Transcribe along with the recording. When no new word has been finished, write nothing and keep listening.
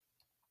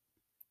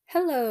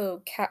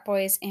Hello,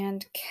 catboys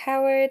and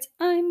cowards.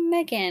 I'm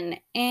Megan,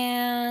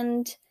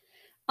 and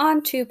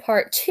on to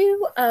part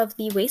two of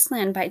The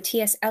Wasteland by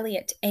T.S.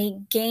 Eliot, a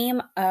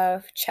game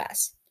of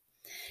chess.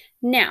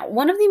 Now,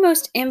 one of the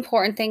most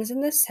important things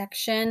in this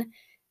section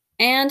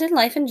and in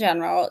life in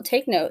general,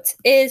 take notes,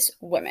 is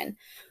women.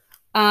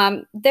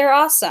 They're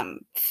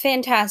awesome,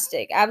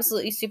 fantastic,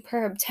 absolutely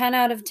superb, 10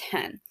 out of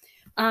 10.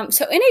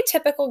 So, in a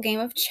typical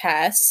game of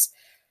chess,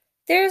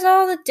 there's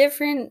all the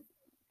different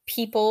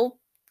people,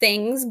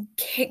 things,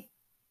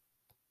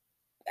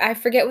 I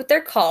forget what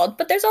they're called,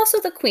 but there's also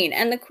the queen,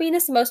 and the queen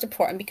is the most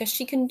important because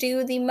she can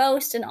do the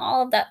most and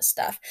all of that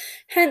stuff.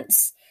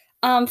 Hence,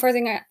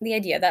 furthering the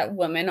idea that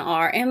women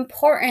are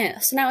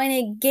important. So now, in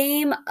a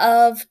game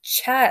of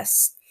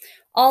chess,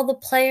 all the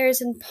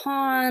players and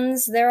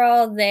pawns, they're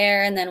all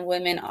there, and then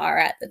women are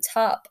at the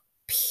top,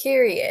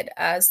 period,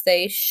 as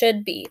they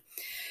should be.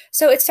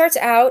 So it starts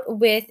out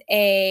with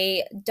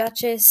a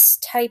duchess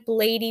type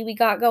lady we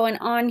got going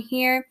on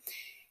here,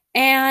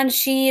 and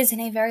she is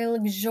in a very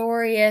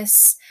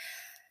luxurious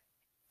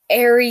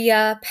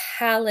area,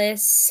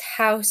 palace,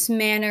 house,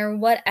 manor,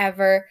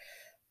 whatever.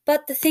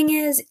 But the thing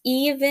is,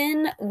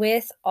 even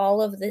with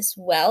all of this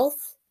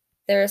wealth,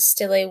 there is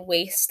still a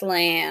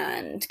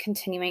wasteland.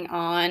 Continuing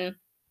on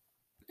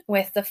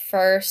with the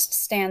first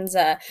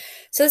stanza.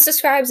 So this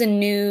describes a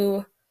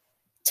new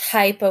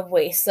type of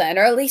wasteland,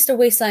 or at least a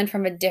wasteland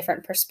from a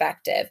different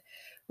perspective.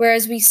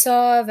 Whereas we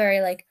saw very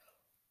like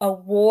a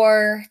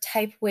war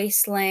type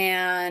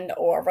wasteland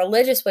or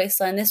religious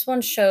wasteland, this one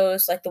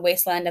shows like the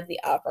wasteland of the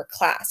upper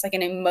class, like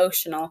an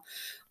emotional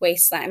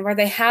wasteland where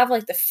they have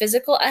like the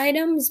physical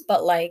items,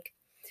 but like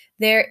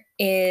there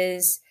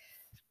is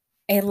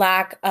a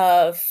lack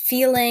of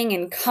feeling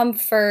and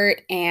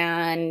comfort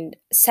and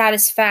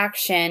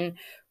satisfaction,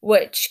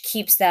 which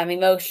keeps them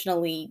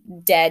emotionally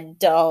dead,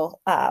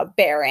 dull,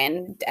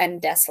 barren, and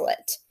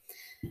desolate.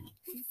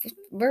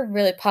 We're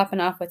really popping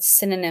off with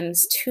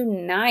synonyms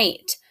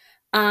tonight.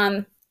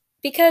 Um,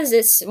 because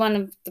it's one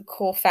of the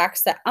cool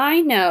facts that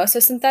I know. So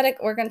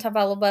we're going to talk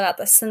about a little bit about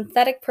the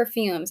synthetic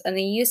perfumes and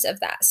the use of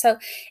that. So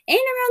in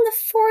around the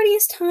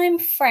 40s time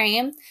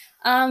frame,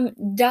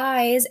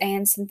 dyes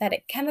and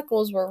synthetic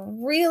chemicals were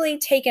really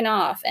taken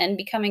off and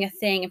becoming a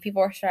thing, and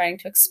people were starting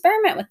to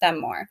experiment with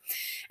them more.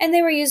 And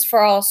they were used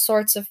for all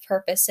sorts of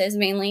purposes,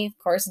 mainly, of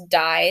course,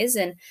 dyes,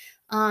 and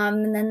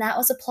then that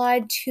was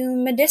applied to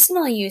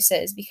medicinal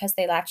uses because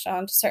they latched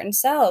on to certain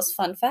cells.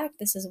 Fun fact,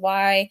 this is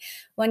why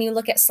when you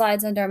look at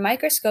slides under a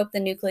microscope, the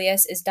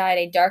nucleus is dyed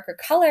a darker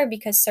color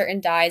because certain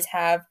dyes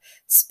have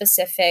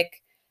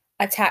specific,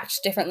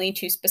 attached differently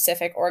to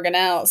specific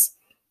organelles.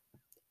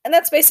 And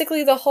that's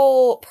basically the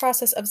whole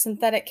process of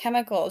synthetic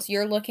chemicals.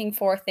 You're looking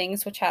for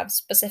things which have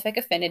specific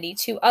affinity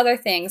to other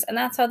things, and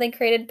that's how they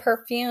created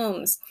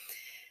perfumes.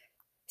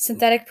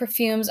 Synthetic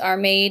perfumes are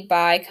made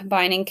by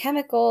combining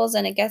chemicals,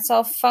 and it gets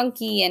all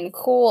funky and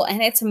cool,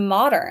 and it's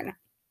modern.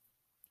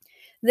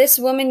 This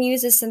woman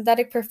uses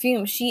synthetic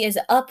perfume. She is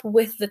up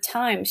with the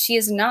times. She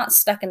is not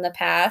stuck in the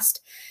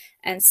past.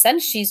 And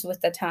since she's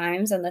with the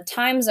times and the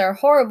times are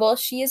horrible,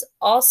 she is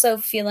also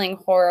feeling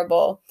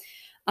horrible.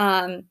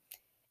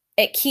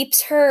 It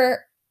keeps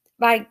her,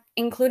 by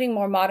including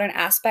more modern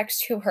aspects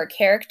to her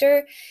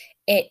character,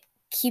 it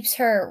keeps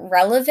her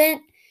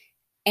relevant,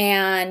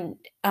 and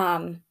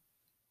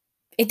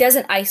it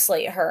doesn't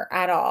isolate her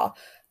at all.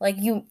 Like,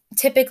 you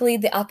typically,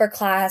 the upper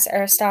class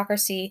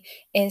aristocracy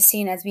is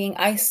seen as being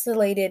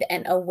isolated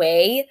and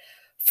away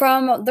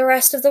from the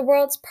rest of the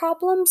world's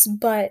problems,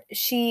 but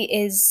she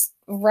is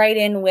right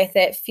in with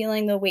it,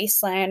 feeling the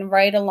wasteland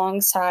right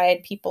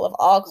alongside people of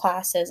all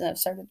classes and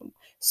have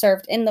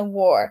served in the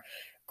war.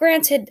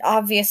 Granted,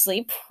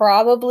 obviously,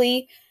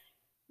 probably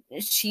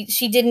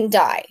she didn't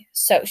die,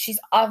 so she's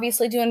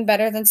obviously doing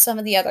better than some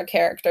of the other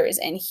characters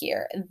in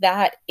here.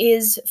 That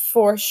is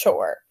for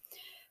sure.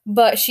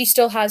 But she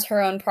still has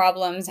her own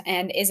problems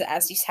and isn't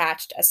as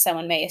detached as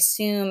someone may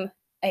assume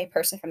a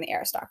person from the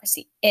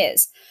aristocracy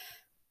is.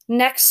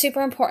 Next super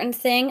important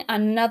thing,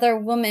 another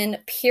woman,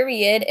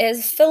 period,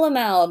 is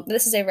Philomel.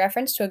 This is a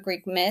reference to a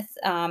Greek myth.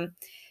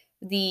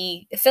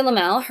 The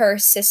Philomel, her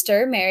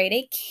sister, married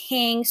a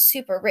king,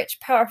 super rich,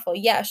 powerful.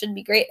 Yeah, should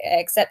be great,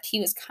 except he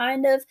was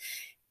kind of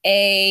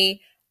a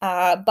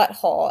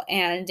butthole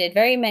and did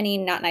very many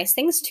not nice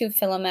things to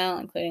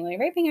Philomel, including like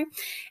raping her.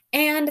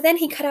 And then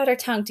he cut out her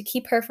tongue to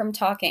keep her from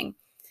talking,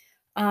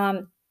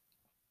 and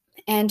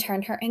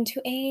turned her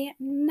into a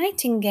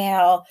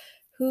nightingale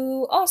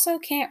who also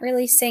can't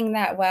really sing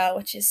that well,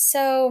 which is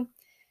so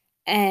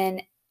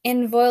an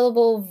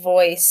inviolable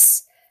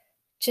voice,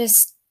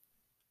 just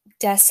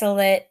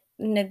desolate,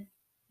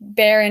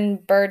 barren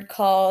bird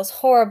calls,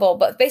 horrible.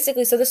 But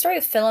basically, so the story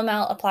of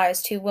Philomel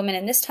applies to women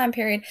in this time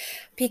period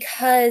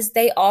because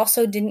they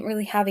also didn't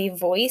really have a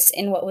voice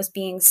in what was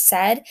being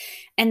said,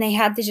 and they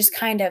had to just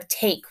kind of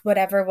take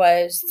whatever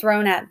was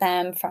thrown at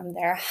them from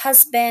their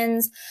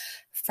husbands,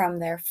 from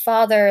their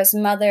fathers,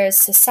 mothers,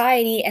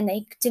 society, and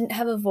they didn't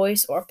have a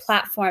voice or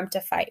platform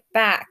to fight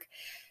back.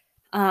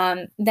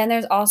 Then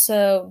there's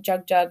also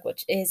Jug Jug,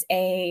 which is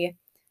a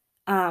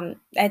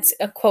It's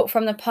a quote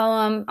from the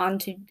poem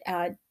onto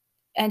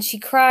and she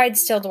cried,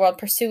 still the world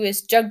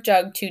pursues Jug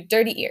Jug to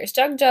dirty ears.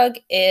 Jug Jug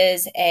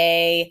is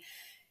a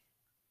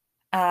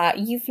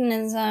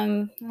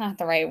euphemism, not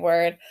the right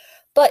word,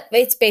 but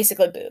it's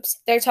basically boobs.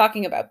 They're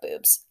talking about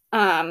boobs.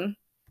 And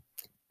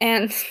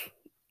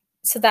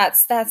so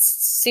that's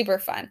super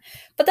fun.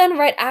 But then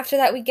right after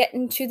that, we get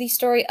into the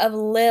story of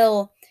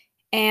Lil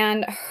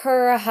and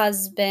her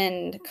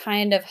husband,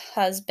 kind of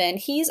husband.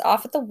 He's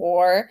off at the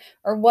war,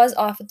 or was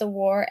off at the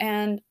war,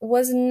 and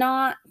was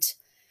not.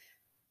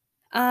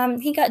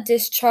 He got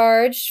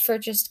discharged for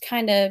just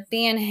kind of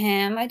being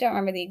him. I don't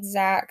remember the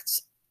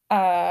exact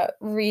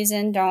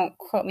reason. Don't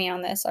quote me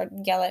on this or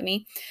yell at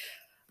me.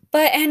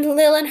 But and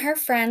Lil and her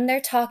friend,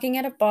 they're talking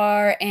at a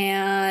bar,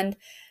 and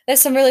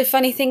there's some really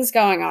funny things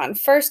going on.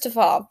 First of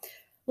all,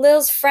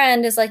 Lil's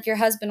friend is like, your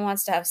husband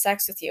wants to have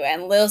sex with you.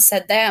 And Lil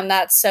said, damn,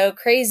 that's so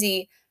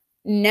crazy.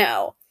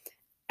 No.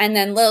 And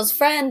then Lil's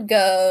friend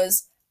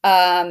goes,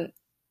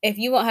 if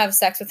you won't have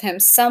sex with him,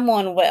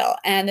 someone will.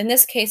 And in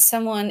this case,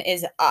 someone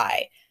is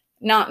I.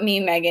 Not me,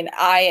 Megan.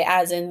 I,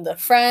 as in the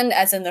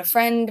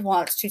friend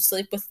wants to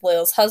sleep with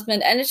Lil's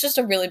husband. And it's just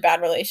a really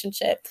bad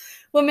relationship.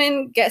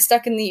 Women get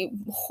stuck in the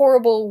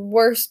horrible,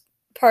 worst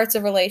parts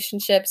of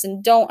relationships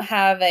and don't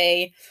have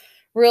a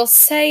real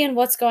say in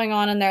what's going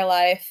on in their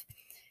life.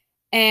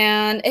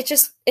 And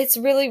it's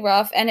really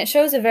rough. And it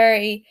shows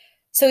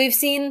so we've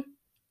seen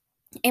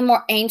a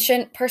more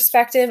ancient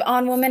perspective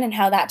on women and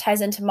how that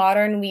ties into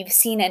modern. We've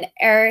seen an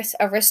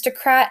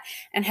aristocrat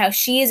and how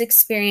she is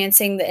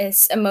experiencing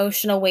this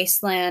emotional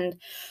wasteland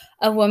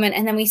of women.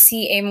 And then we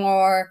see a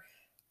more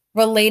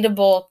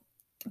relatable,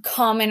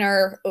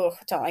 commoner, oh,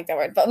 don't like that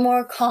word, but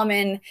more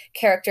common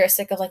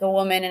characteristic of like a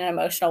woman in an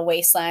emotional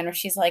wasteland where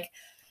she's like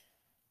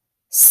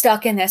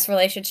stuck in this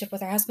relationship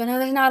with her husband.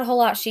 And there's not a whole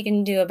lot she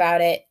can do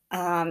about it.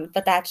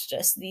 But that's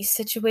just the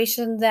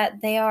situation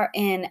that they are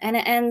in. And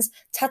it ends,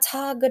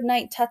 ta-ta, good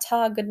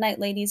night,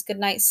 ladies, good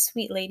night,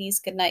 sweet ladies,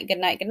 good night, good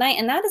night, good night.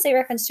 And that is a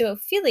reference to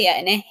Ophelia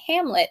in a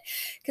Hamlet,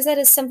 because that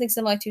is something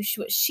similar to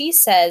what she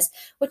says,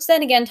 which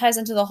then again ties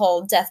into the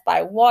whole death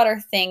by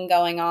water thing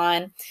going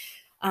on,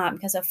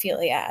 because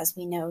Ophelia, as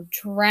we know,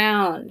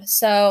 drowned.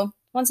 So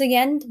once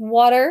again,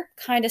 water,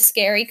 kind of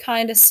scary,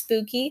 kind of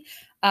spooky.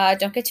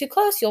 Don't get too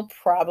close, you'll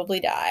probably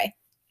die.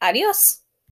 Adios.